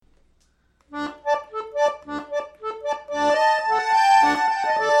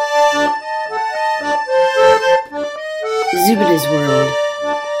Zubita's world.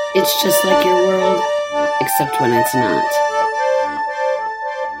 It's just like your world, except when it's not.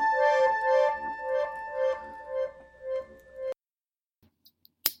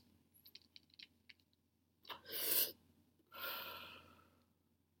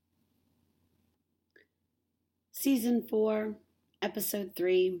 Season 4, Episode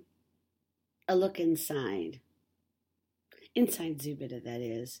 3, A Look Inside. Inside Zubita, that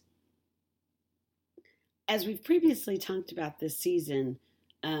is. As we've previously talked about this season,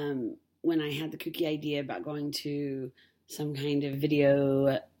 when I had the kooky idea about going to some kind of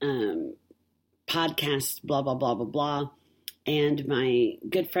video podcast, blah, blah, blah, blah, blah, and my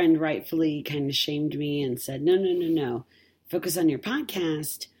good friend rightfully kind of shamed me and said, no, focus on your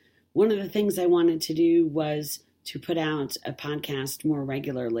podcast. One of the things I wanted to do was to put out a podcast more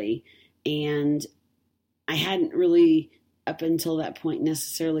regularly, and I hadn't really, up until that point,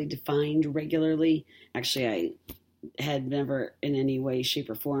 necessarily defined regularly. Actually, I had never in any way, shape,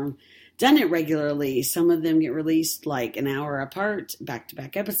 or form done it regularly. Some of them get released like an hour apart,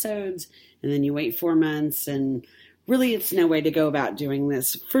 back-to-back episodes, and then you wait 4 months, and really it's no way to go about doing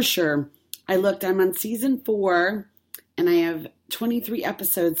this. For sure, I'm on season 4, and I have 23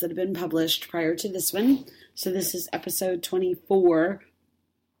 episodes that have been published prior to this one. So this is episode 24,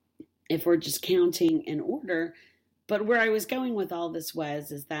 if we're just counting in order. But where I was going with all this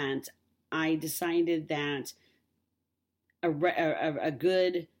is that I decided that a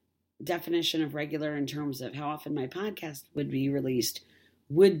good definition of regular in terms of how often my podcast would be released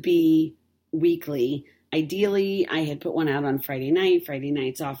would be weekly. Ideally, I had put one out on Friday night. Friday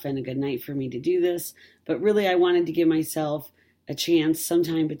night's often a good night for me to do this. But really, I wanted to give myself a chance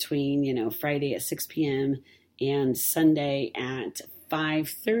sometime between, Friday at 6 p.m. and Sunday at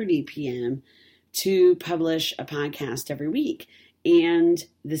 5:30 p.m. to publish a podcast every week. And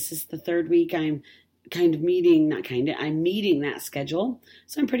this is the third week I'm meeting that schedule.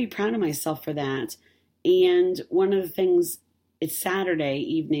 So I'm pretty proud of myself for that. And one of the things, it's Saturday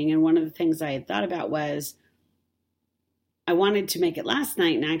evening, and one of the things I had thought about was I wanted to make it last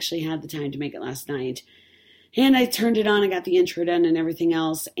night, and I actually had the time to make it last night. And I turned it on, I got the intro done and everything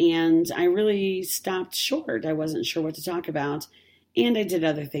else, and I really stopped short. I wasn't sure what to talk about. And I did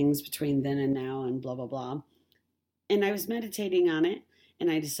other things between then and now and blah, blah, blah. And I was meditating on it,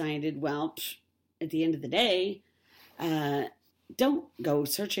 and I decided, well, at the end of the day, don't go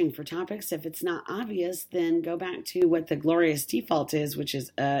searching for topics. If it's not obvious, then go back to what the glorious default is, which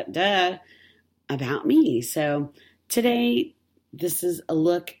is, about me. So today, this is a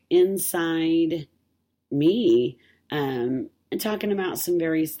look inside me, and talking about some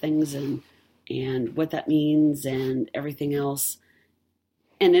various things and what that means and everything else.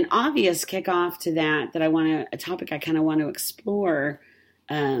 And an obvious kickoff to that a topic I kind of want to explore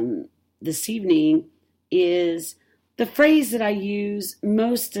this evening is the phrase that I use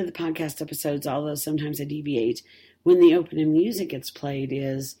most of the podcast episodes, although sometimes I deviate, when the opening music gets played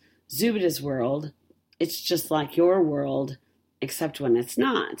is Zubita's world. It's just like your world, except when it's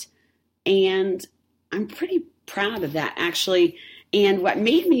not. And I'm pretty proud of that, actually. And what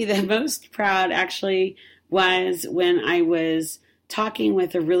made me the most proud, actually, was when I was talking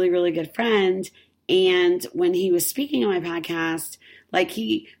with a really, really good friend, and when he was speaking on my podcast, like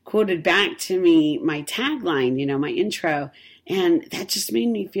he quoted back to me my tagline, my intro, and that just made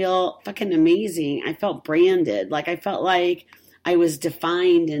me feel fucking amazing. I felt branded. Like I felt like I was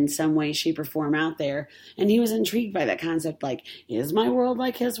defined in some way, shape, or form out there. And he was intrigued by that concept. Like, is my world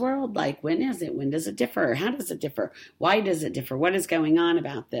like his world? Like, when is it? When does it differ? How does it differ? Why does it differ? What is going on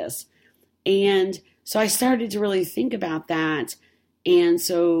about this? And so I started to really think about that. And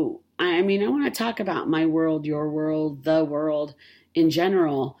so, I want to talk about my world, your world, the world in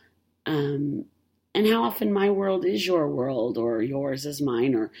general, and how often my world is your world or yours is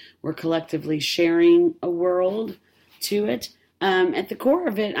mine, or we're collectively sharing a world to it. At the core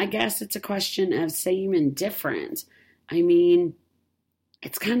of it, I guess it's a question of same and different.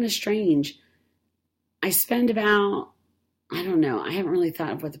 It's kind of strange. I spend about, I haven't really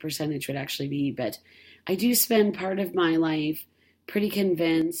thought of what the percentage would actually be, but I do spend part of my life pretty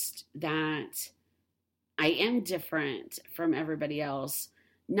convinced that I am different from everybody else,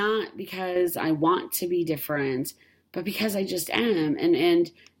 not because I want to be different, but because I just am.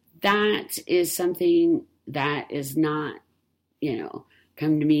 And that is something that is not,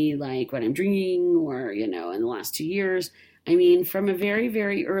 come to me like when I'm drinking or, in the last 2 years. From a very,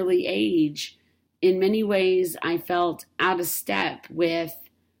 very early age, in many ways, I felt out of step with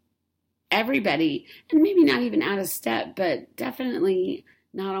everybody, and maybe not even out of step, but definitely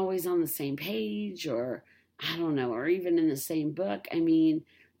not always on the same page, or or even in the same book.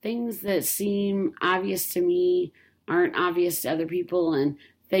 Things that seem obvious to me aren't obvious to other people, and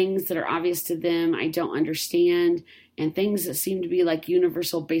things that are obvious to them I don't understand, and things that seem to be like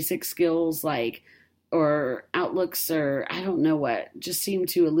universal basic skills, like, or outlooks, or I don't know what, just seem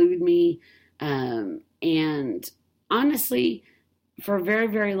to elude me. And honestly, for a very,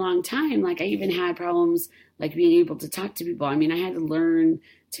 very long time, like I even had problems like being able to talk to people. I mean, I had to learn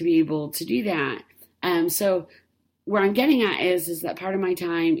to be able to do that. So where I'm getting at is that part of my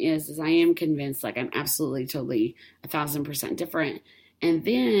time is I am convinced like I'm absolutely, totally 1,000% different. And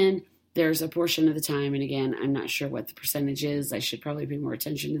then there's a portion of the time, and again, I'm not sure what the percentage is. I should probably pay more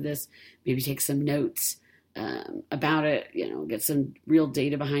attention to this, maybe take some notes about it, get some real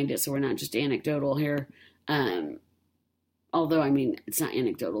data behind it so we're not just anecdotal here. Although, I mean, it's not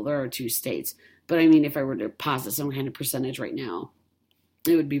anecdotal. There are 2 states. But, I mean, if I were to posit some kind of percentage right now,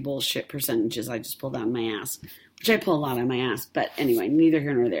 it would be bullshit percentages I just pulled out of my ass, which I pull a lot out of my ass. But anyway, neither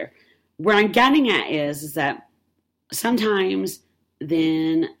here nor there. Where I'm getting at is that sometimes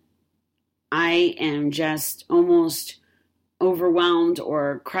then I am just almost overwhelmed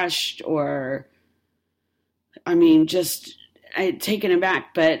or crushed or, I mean, just taken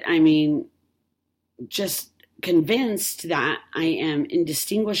aback. But, I mean, just convinced that I am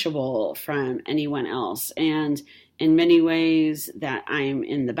indistinguishable from anyone else, and in many ways that I'm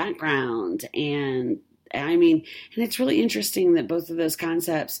in the background. And I mean, and it's really interesting that both of those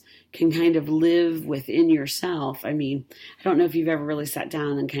concepts can kind of live within yourself. I mean, I don't know if you've ever really sat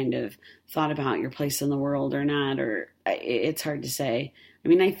down and kind of thought about your place in the world or not, or it's hard to say. I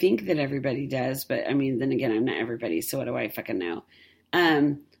mean, I think that everybody does, but I mean, then again, I'm not everybody, so what do I fucking know?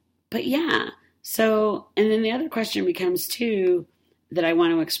 But yeah. So, and then the other question becomes too, that I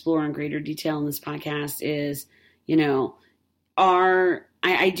want to explore in greater detail in this podcast is,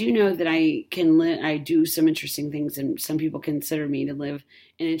 I do know that I can I do some interesting things, and some people consider me to live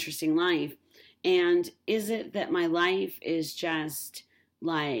an interesting life. And is it that my life is just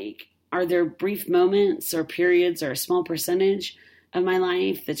like, are there brief moments or periods or a small percentage of my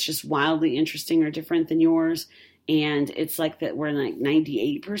life that's just wildly interesting or different than yours? And it's like that we're like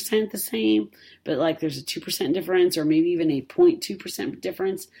 98% the same, but like there's a 2% difference, or maybe even a 0.2%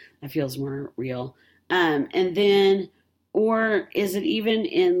 difference. That feels more real. And then, or is it even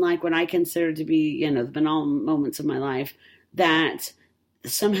in like what I consider to be, the banal moments of my life, that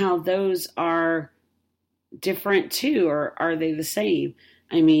somehow those are different too, or are they the same?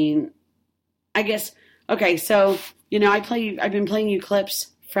 I mean, I guess, okay, so, I've been playing you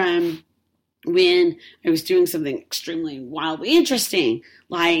clips from when I was doing something extremely wildly interesting,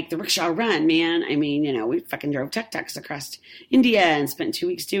 like the rickshaw run, man. I mean, we fucking drove tuk-tuks across India and spent 2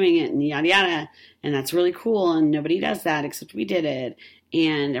 weeks doing it and yada yada. And that's really cool. And nobody does that except we did it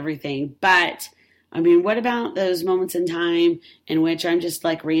and everything. But I mean, what about those moments in time in which I'm just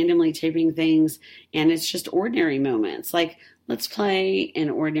like randomly taping things and it's just ordinary moments? Like, let's play an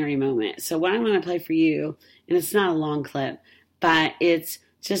ordinary moment. So what I want to play for you, and it's not a long clip, but it's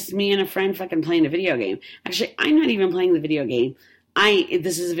just me and a friend fucking playing a video game. Actually, I'm not even playing the video game.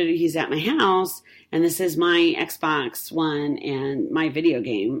 This is a video, he's at my house, and this is my Xbox One and my video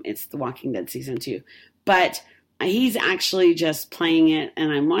game. It's The Walking Dead Season 2. But he's actually just playing it,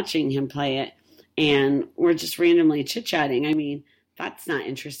 and I'm watching him play it, and we're just randomly chit-chatting. I mean, that's not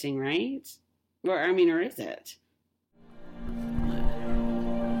interesting, right? Or is it?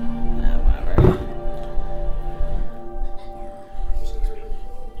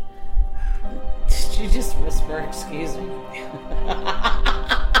 You just whisper, excuse me.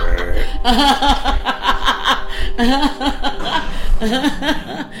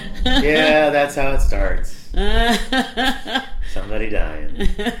 Yeah, that's how it starts. Somebody dying.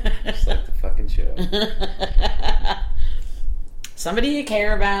 Just like the fucking show. Somebody you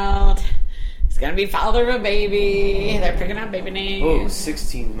care about. He's gonna be father of a baby. They're picking out baby names. Oh,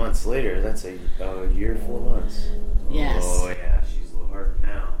 16 months later. That's a year, 4 months. Yes. Oh, yeah. She's a little harder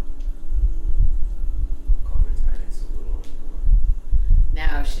now.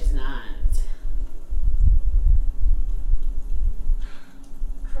 No, she's not.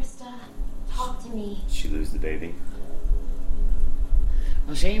 Krista, talk to me. Did she lose the baby?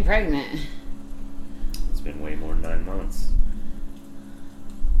 Well, she ain't pregnant. It's been way more than 9 months.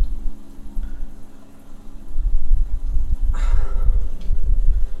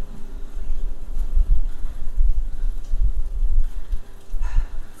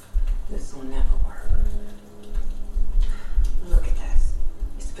 This will never work. Look at this.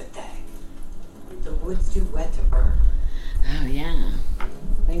 It's pathetic. The wood's too wet to burn. Oh, yeah.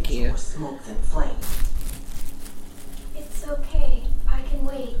 Thank you. More smoke than flame. It's okay. I can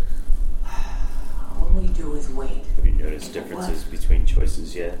wait. All we do is wait. Have you noticed differences between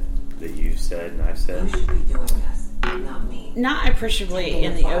choices yet that you've said and I've said? You should be doing this. not me. not appreciably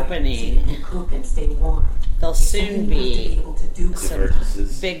in the So you opening. can cook and stay warm. There'll soon be able to do some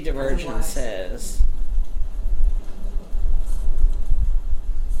Divergences. big divergences.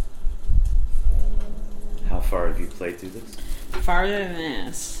 How far have you played through this? Farther than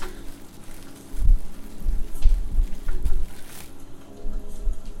this.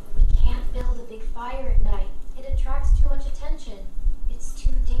 We can't build a big fire at night. It attracts too much attention. It's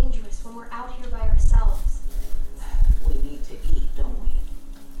too dangerous when we're out here by ourselves. We need to eat, don't we?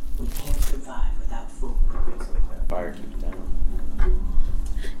 We can't survive without food. It's like that. Fire keeps down.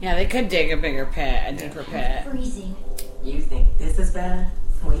 Yeah, they could dig a bigger pit, a deeper pit. Freezing. You think this is bad?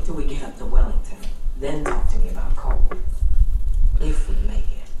 Wait till we get up to Wellington. Then talk to me about cold. If we make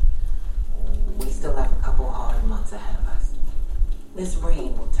it. We still have a couple hard months ahead of us. This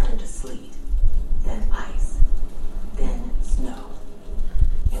rain will turn to sleet, then ice, then snow.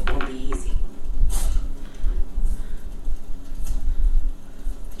 It won't be easy.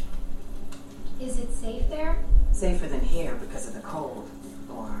 Is it safe there? Safer than here because of the cold,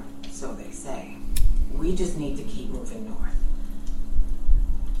 or so they say. We just need to keep moving north.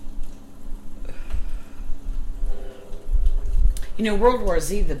 You know, World War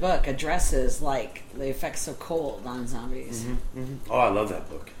Z, the book, addresses, like, the effects of cold on zombies. Oh, I love that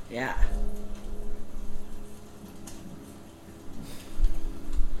book. Yeah.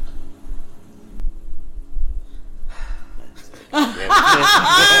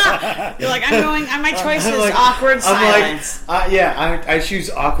 You're like, my choice is awkward silence. I choose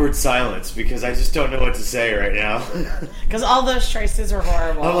awkward silence because I just don't know what to say right now. Because all those choices are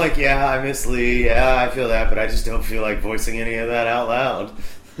horrible. I'm like, yeah, I miss Lee. Yeah, I feel that, but I just don't feel like voicing any of that out loud.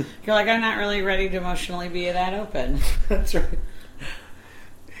 You're like, I'm not really ready to emotionally be that open. That's right.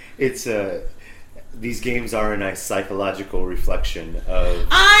 It's these games are a nice psychological reflection of.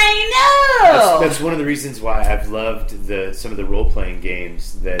 I know. That's one of the reasons why I've loved some of the role playing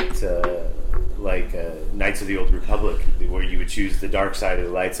games that like Knights of the Old Republic, where you would choose the dark side or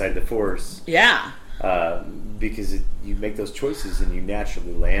the light side of the Force. Yeah. Because you make those choices and you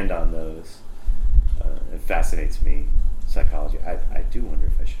naturally land on those. It fascinates me. Psychology. I do wonder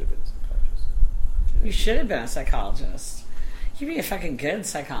if I should have been a psychologist. You should have been a psychologist. You'd be a fucking good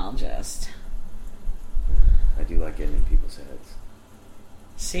psychologist. I do like getting in people's heads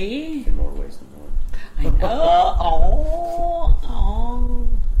See? in more ways than one. I know. Oh.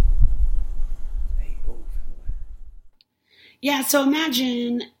 Hey, Yeah, so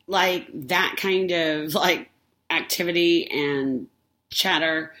imagine like that kind of like activity and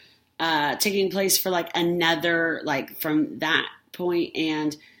chatter taking place for like another, like from that point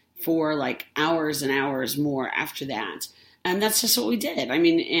and for like hours and hours more after that. And that's just what we did. I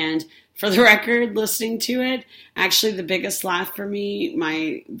mean, and for the record, listening to it, actually the biggest laugh for me,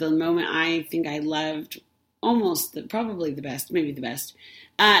 the moment I think I loved probably the best, maybe the best,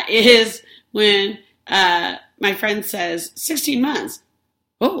 is when my friend says, 16 months.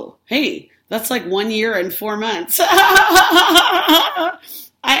 Oh, hey, that's like 1 year and 4 months.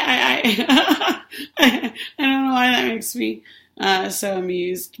 I don't know why that makes me so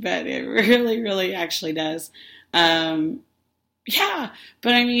amused, but it really, really actually does. Yeah,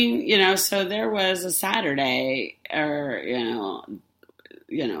 but I mean, so there was a Saturday, or,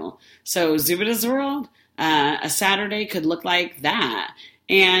 so Zubita's World, a Saturday could look like that.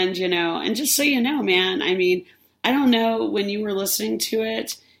 And, and just so you know, man, I mean, I don't know when you were listening to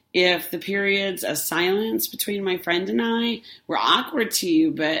it, if the periods of silence between my friend and I were awkward to you,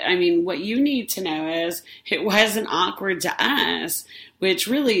 but I mean, what you need to know is it wasn't awkward to us, which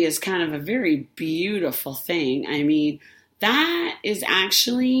really is kind of a very beautiful thing. I mean, that is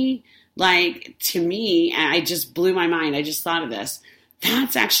actually, like, to me, and I just blew my mind. I just thought of this.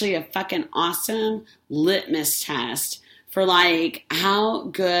 That's actually a fucking awesome litmus test for, like, how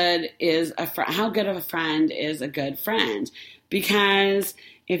good of a friend is a good friend. Because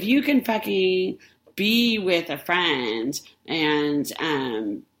if you can fucking be with a friend and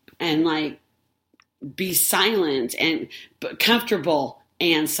like, be silent and comfortable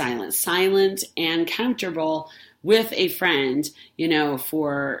and silent and comfortable with a friend,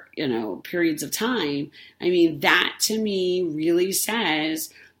 for, periods of time. I mean, that to me really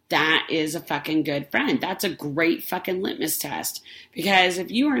says that is a fucking good friend. That's a great fucking litmus test. Because if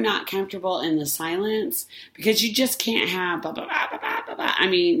you are not comfortable in the silence, because you just can't have blah, blah, blah, blah, blah, blah, blah. I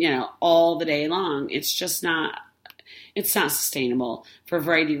mean, all the day long, it's just not, it's not sustainable for a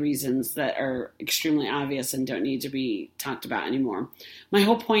variety of reasons that are extremely obvious and don't need to be talked about anymore. My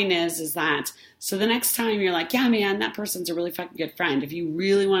whole point is that, so the next time you're like, yeah, man, that person's a really fucking good friend. If you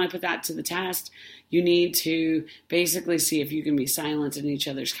really want to put that to the test, you need to basically see if you can be silent in each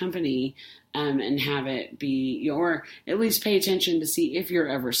other's company and have it be, or at least pay attention to see if you're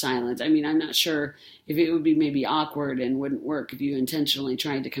ever silent. I mean, I'm not sure if it would be maybe awkward and wouldn't work if you intentionally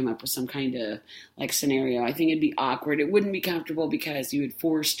tried to come up with some kind of like scenario. I think it'd be awkward. It wouldn't be comfortable because you had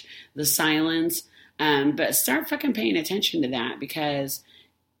forced the silence. But start fucking paying attention to that because,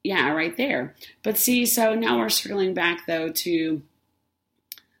 yeah, right there. But see, so now we're circling back though to,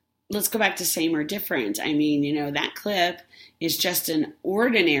 let's go back to same or different. I mean, you know, that clip is just an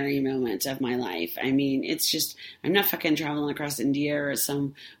ordinary moment of my life. I mean, it's just, I'm not fucking traveling across India or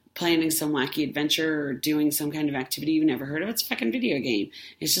planning some wacky adventure or doing some kind of activity you've never heard of. It's a fucking video game.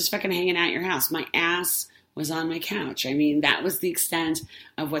 It's just fucking hanging out at your house. My ass was on my couch. I mean, that was the extent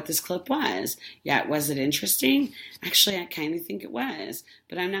of what this clip was. Yeah, was it interesting? Actually, I kind of think it was,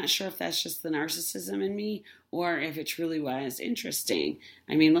 but I'm not sure if that's just the narcissism in me or if it truly was interesting.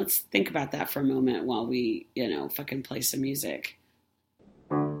 I mean, let's think about that for a moment while we, you know, fucking play some music.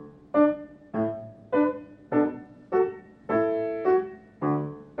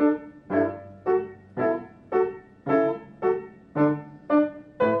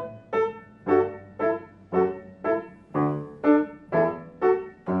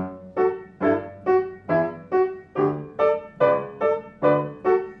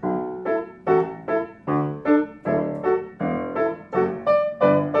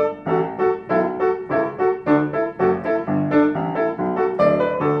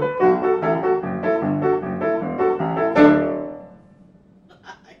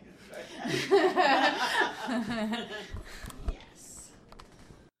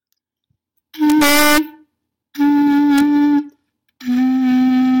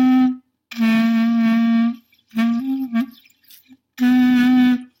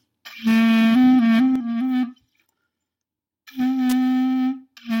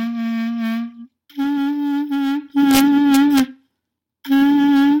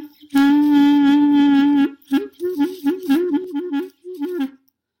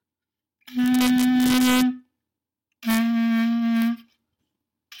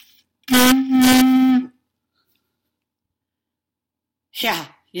 Yeah,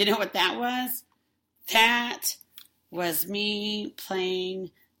 you know what that was? That was me playing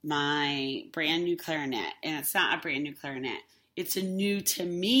my brand new clarinet. And it's not a brand new clarinet. It's a new to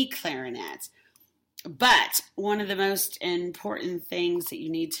me clarinet. But one of the most important things that you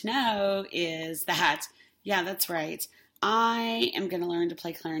need to know is that, yeah, that's right. I am going to learn to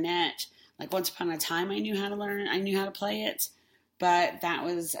play clarinet. Like once upon a time I knew how to play it. But that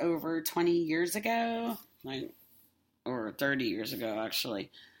was over 20 years ago. Or 30 years ago, actually.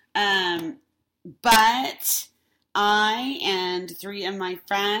 But I and 3 of my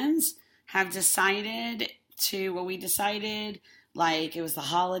friends have decided like it was the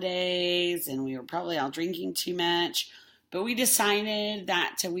holidays and we were probably all drinking too much, but we decided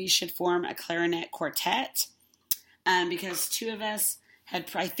that we should form a clarinet quartet because 2 of us had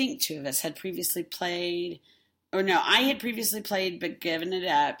previously played. Or no, I had previously played but given it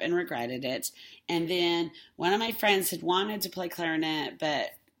up and regretted it. And then one of my friends had wanted to play clarinet, but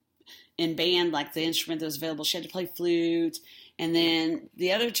in band, like the instrument that was available, she had to play flute. And then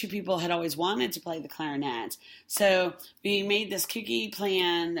the other 2 people had always wanted to play the clarinet. So we made this kooky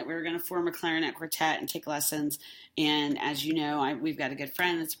plan that we were going to form a clarinet quartet and take lessons. And as you know, we've got a good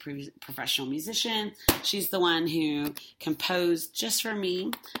friend that's a professional musician. She's the one who composed just for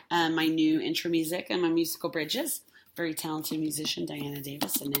me my new intro music and my musical bridges. Very talented musician, Diana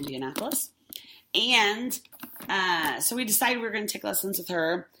Davis in Indianapolis. And so we decided we were going to take lessons with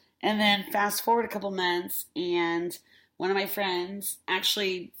her. And then fast forward a couple months, and one of my friends,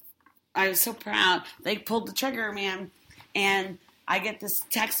 actually, I was so proud, they pulled the trigger, man, and I get this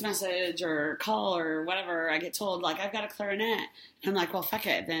text message or call or whatever, I get told, like, I've got a clarinet. And I'm like, well, fuck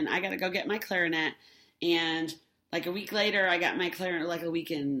it, then I got to go get my clarinet. And like a week later, I got my clarinet, like a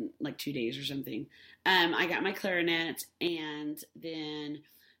week in like 2 days or something. I got my clarinet, and then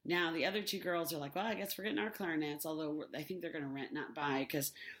now the other 2 girls are like, well, I guess we're getting our clarinets, although I think they're going to rent, not buy,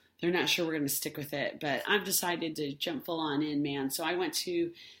 because they're not sure we're going to stick with it. But I've decided to jump full on in, man. So I went to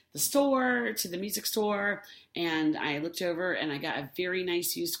the music store, and I looked over, and I got a very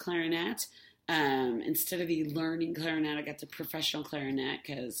nice used clarinet. Instead of the learning clarinet, I got the professional clarinet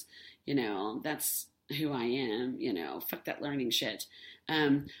because, you know, that's who I am, you know, fuck that learning shit.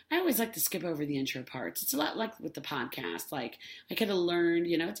 I always like to skip over the intro parts. It's a lot like with the podcast. Like, I could have learned,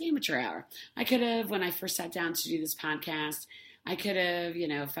 you know, it's amateur hour. I could have, when I first sat down to do this podcast, I could have, you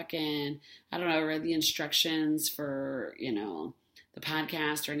know, read the instructions for, you know, the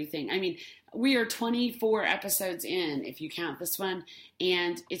podcast or anything. I mean, We are 24 episodes in, if you count this one,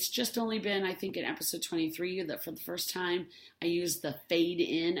 and it's just only been, I think, in episode 23 that for the first time I used the fade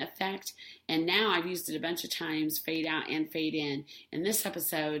in effect, and now I've used it a bunch of times, fade out and fade in this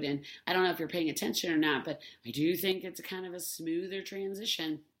episode, and I don't know if you're paying attention or not, but I do think it's a kind of a smoother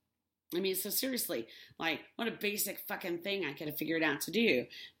transition. I mean, so seriously, like, what a basic fucking thing I could have figured out to do.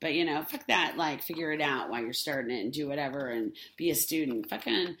 But, you know, fuck that, like, figure it out while you're starting it and do whatever and be a student.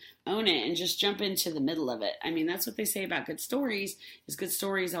 Fucking own it and just jump into the middle of it. I mean, that's what they say about good stories, is good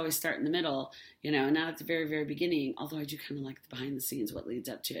stories always start in the middle, you know, not at the very, very beginning, although I do kind of like the behind the scenes, what leads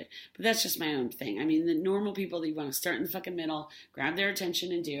up to it. But that's just my own thing. I mean, the normal people, you want to start in the fucking middle, grab their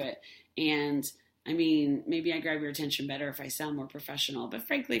attention and do it. And I mean, maybe I grab your attention better if I sound more professional, but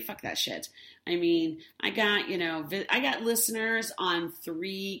frankly, fuck that shit. I mean, I got listeners on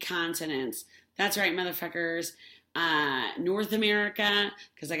 3 continents. That's right, motherfuckers. North America,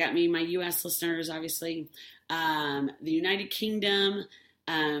 because I got my U.S. listeners, obviously. The United Kingdom.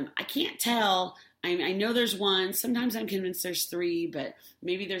 I can't tell. I know there's 1. Sometimes I'm convinced there's 3, but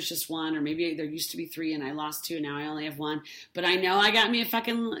maybe there's just 1, or maybe there used to be 3 and I lost 2 and now I only have 1. But I know I got me a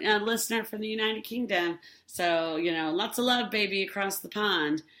fucking listener from the United Kingdom. So, you know, lots of love, baby, across the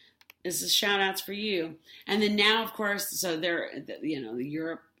pond. This is shout outs for you. And then now, of course, so there, you know,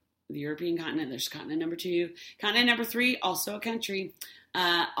 the European continent, there's continent number 2. Continent number 3, also a country.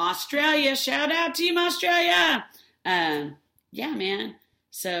 Australia, shout out Team Australia. Yeah, man.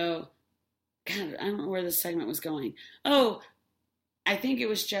 So, God, I don't know where this segment was going. Oh, I think it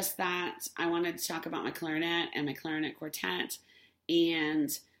was just that I wanted to talk about my clarinet and my clarinet quartet.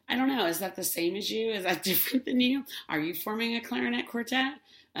 And I don't know, is that the same as you? Is that different than you? Are you forming a clarinet quartet?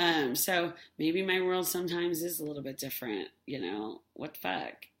 So maybe my world sometimes is a little bit different. You know, what the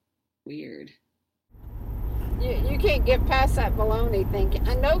fuck? Weird. You can't get past that baloney thing.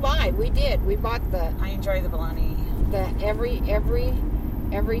 No lie, we did. We bought the... I enjoy the baloney.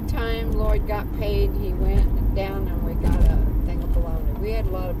 Every time Lloyd got paid, he went down and we got a thing of bologna. We had a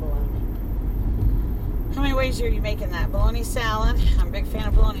lot of bologna. How many ways are you making that? Bologna salad. I'm a big fan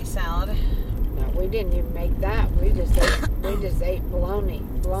of bologna salad. No, we didn't even make that. We just ate bologna.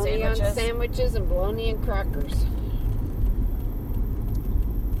 Bologna on sandwiches and bologna and crackers.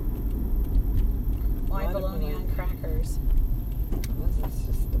 Why bologna on crackers? That's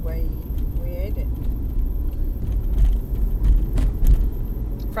just the way we ate it.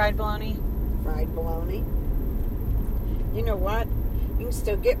 Fried bologna? Fried bologna. You know what? You can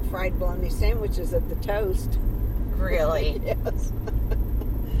still get fried bologna sandwiches at the Toast. Really? Yes.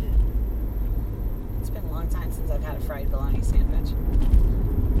 It's been a long time since I've had a fried bologna sandwich.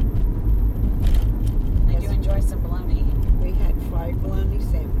 I do enjoy some bologna. We had fried bologna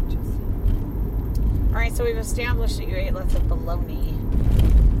sandwiches. All right, so we've established that you ate lots of bologna.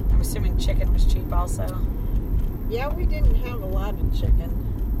 I'm assuming chicken was cheap also? Yeah, we didn't have a lot of chicken.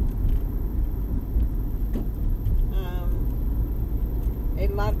 Ate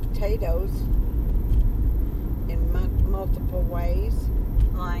a lot of potatoes in multiple ways.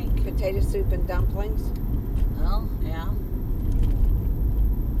 Like? Potato soup and dumplings. Oh, yeah.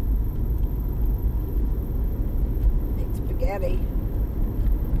 Ate spaghetti.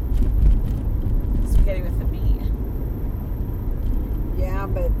 Spaghetti with the meat. Yeah,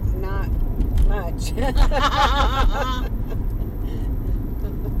 but not much.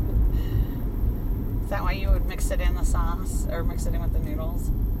 Is that why you would mix it in the sauce or mix it in with the noodles?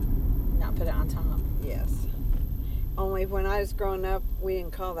 Not put it on top? Yes. Only when I was growing up, we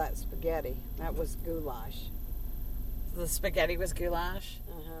didn't call that spaghetti. That was goulash. The spaghetti was goulash?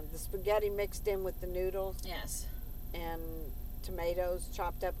 The spaghetti mixed in with the noodles. Yes. And tomatoes,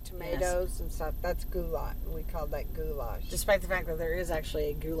 chopped up tomatoes and stuff. That's goulash. We called that goulash. Despite the fact that there is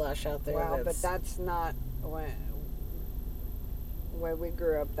actually a goulash out there. Well, but that's not where we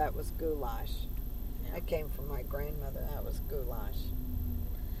grew up. That was goulash. Yeah. That came from my grandmother. That was goulash.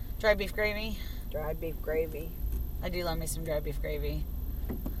 Dry beef gravy? Dried beef gravy. I do love me some dry beef gravy.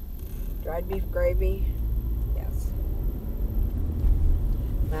 Dried beef gravy. Yes.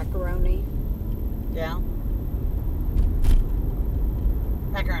 Macaroni. Yeah.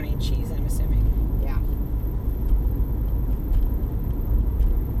 Macaroni and cheese, I'm assuming. Yeah.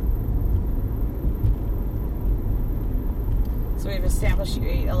 So we've established you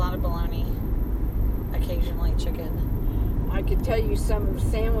ate a lot of bologna, occasionally chicken. I could tell you some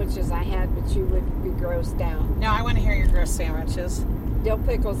sandwiches I had, but you would be grossed out. No, I want to hear your gross sandwiches. Dill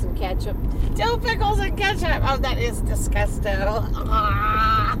pickles and ketchup. Dill pickles and ketchup. Oh, that is disgusting.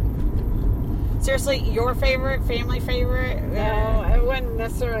 Ah. So seriously, your favorite, family favorite? No, it wasn't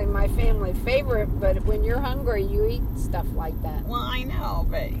necessarily my family favorite, but when you're hungry, you eat stuff like that. Well, I know,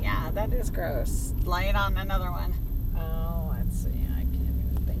 but yeah, that is gross. Lay it on another one. Oh, let's see. I can't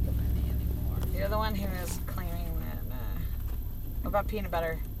even think of any anymore. You're the one who is claiming that. What about peanut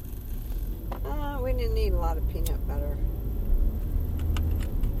butter? We didn't eat a lot of peanut butter.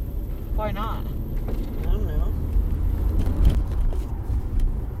 Why not? I don't know.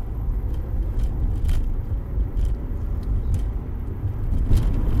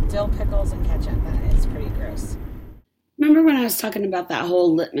 Dill pickles and ketchup. That is pretty gross. Remember when I was talking about that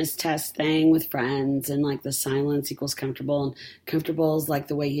whole litmus test thing with friends and like the silence equals comfortable, and comfortable is like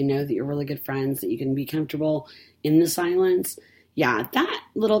the way you know that you're really good friends, that you can be comfortable in the silence? Yeah, that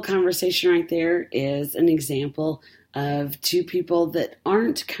little conversation right there is an example of two people that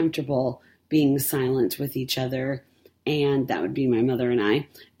aren't comfortable being silent with each other, and that would be my mother and I,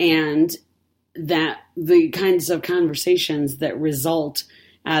 and that the kinds of conversations that result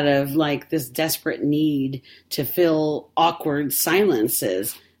out of like this desperate need to fill awkward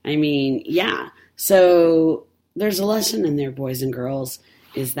silences. I mean, yeah. So there's a lesson in there, boys and girls,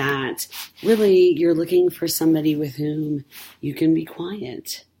 is that really you're looking for somebody with whom you can be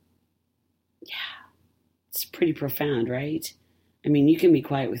quiet. Yeah. It's pretty profound, right? I mean, you can be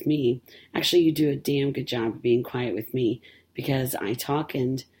quiet with me. Actually, you do a damn good job of being quiet with me because I talk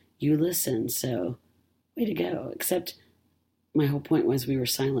and you listen. So way to go. Except my whole point was we were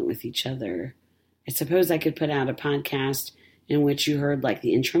silent with each other. I suppose I could put out a podcast in which you heard like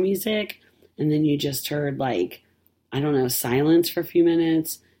the intro music and then you just heard like, I don't know, silence for a few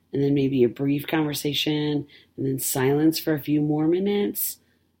minutes and then maybe a brief conversation and then silence for a few more minutes.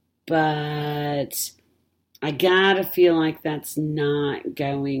 But I gotta feel like that's not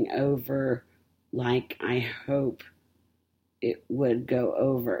going over like I hope it would go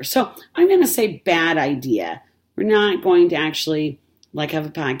over. So I'm going to say bad idea. We're not going to actually like have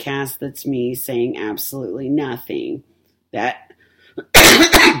a podcast that's me saying absolutely nothing. That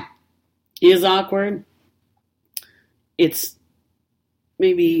is awkward. It's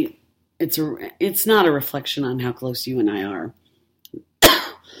not a reflection on how close you and I are.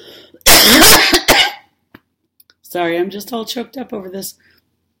 Sorry, I'm just all choked up over this.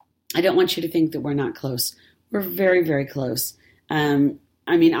 I don't want you to think that we're not close. We're very, very close. I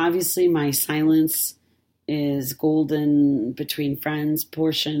mean, obviously my silence is golden between friends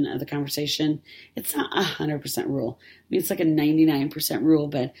portion of the conversation. It's not 100% rule. I mean, it's like a 99% rule,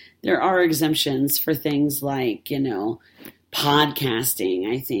 but there are exemptions for things like, podcasting,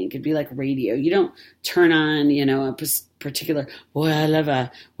 I think. It'd be like radio. You don't turn on, a particular, boy, I love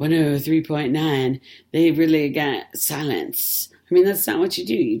a 103.9. They really got silence. I mean, that's not what you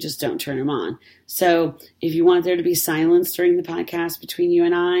do. You just don't turn them on. So if you want there to be silence during the podcast between you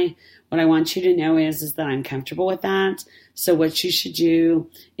and I, what I want you to know is that I'm comfortable with that. So what you should do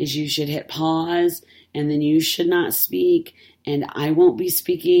is you should hit pause and then you should not speak. And I won't be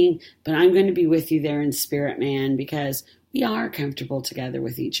speaking, but I'm going to be with you there in spirit, man, because we are comfortable together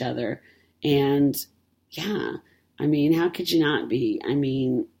with each other. And yeah, I mean, how could you not be? I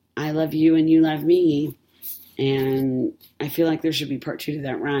mean, I love you and you love me. And I feel like there should be part 2 to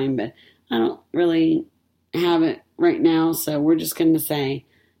that rhyme, but I don't really have it right now. So we're just going to say,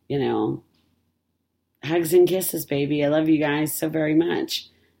 hugs and kisses, baby. I love you guys so very much.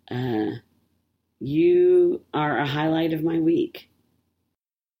 You are a highlight of my week.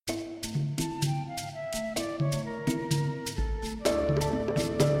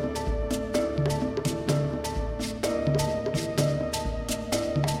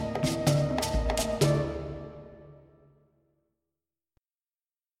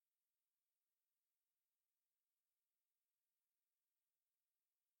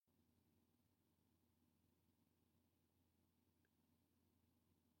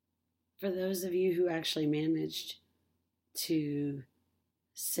 For those of you who actually managed to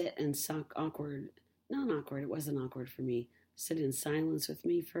sit and suck it wasn't awkward for me, sit in silence with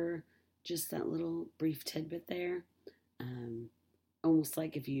me for just that little brief tidbit there. Almost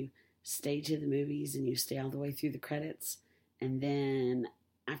like if you stay to the movies and you stay all the way through the credits, and then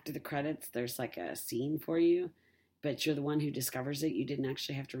after the credits, there's like a scene for you, but you're the one who discovers it. You didn't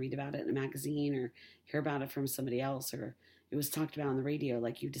actually have to read about it in a magazine or hear about it from somebody else, or it was talked about on the radio,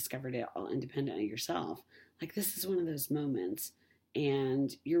 like you discovered it all independently yourself. Like this is one of those moments.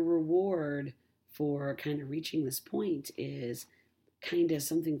 And your reward for kind of reaching this point is kind of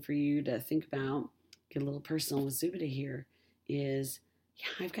something for you to think about, get a little personal with Zubida here, is,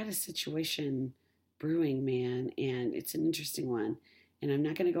 yeah, I've got a situation brewing, man, and it's an interesting one. And I'm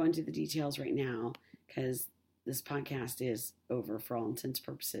not going to go into the details right now because this podcast is over for all intents and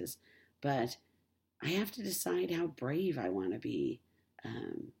purposes. But I have to decide how brave I want to be,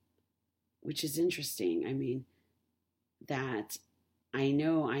 which is interesting. I mean, that I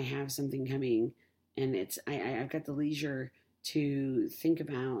know I have something coming, and I've got the leisure to think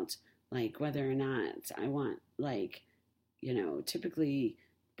about, like, whether or not I want, like, typically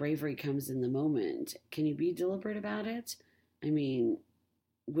bravery comes in the moment. Can you be deliberate about it? I mean,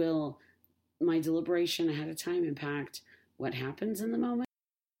 will my deliberation ahead of time impact what happens in the moment?